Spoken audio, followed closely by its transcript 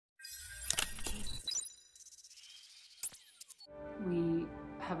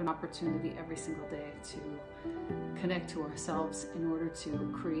have an opportunity every single day to connect to ourselves in order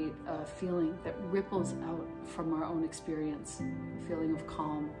to create a feeling that ripples out from our own experience, a feeling of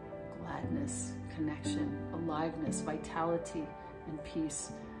calm, gladness, connection, aliveness, vitality, and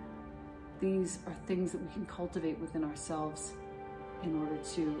peace. These are things that we can cultivate within ourselves in order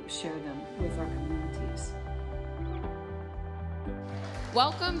to share them with our communities.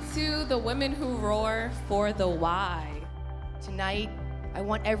 Welcome to the Women Who Roar for the Why. Tonight, I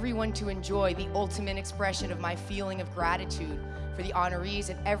want everyone to enjoy the ultimate expression of my feeling of gratitude for the honorees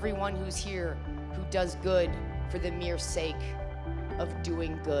and everyone who's here who does good for the mere sake of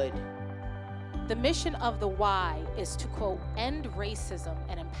doing good. The mission of the Why is to, quote, end racism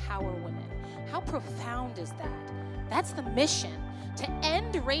and empower women. How profound is that? That's the mission, to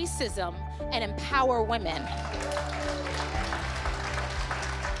end racism and empower women.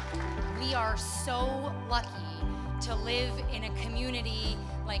 We are so lucky to live in a community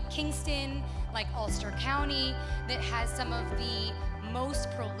like Kingston, like Ulster County, that has some of the most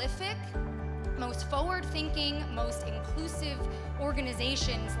prolific, most forward-thinking, most inclusive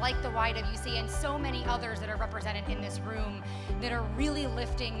organizations like the YWCA and so many others that are represented in this room that are really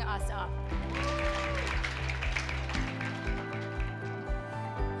lifting us up.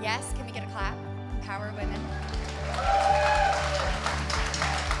 Yes, can we get a clap? Empower women.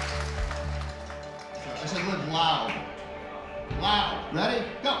 I said live loud. Loud. Ready?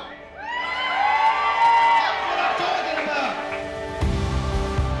 Go. That's what I'm talking about.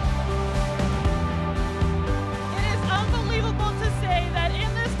 It is unbelievable to say that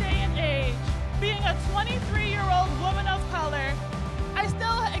in this day and age, being a 23-year-old woman of color, I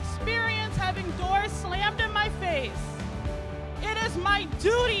still experience having doors slammed in my face. It is my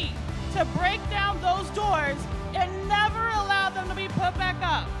duty to break down those doors and never allow them to be put back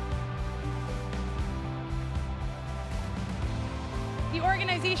up. The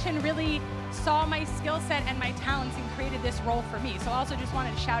organization really saw my skill set and my talents and created this role for me. So I also just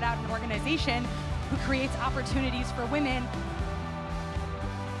wanted to shout out an organization who creates opportunities for women.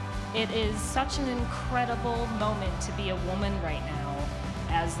 It is such an incredible moment to be a woman right now,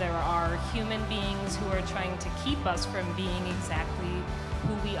 as there are human beings who are trying to keep us from being exactly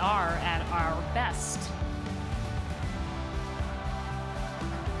who we are at our best.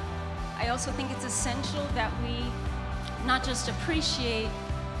 I also think it's essential that we not just appreciate,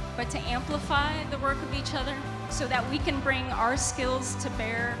 but to amplify the work of each other so that we can bring our skills to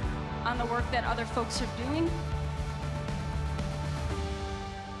bear on the work that other folks are doing.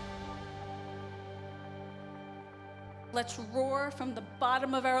 Let's roar from the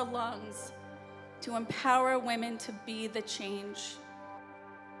bottom of our lungs to empower women to be the change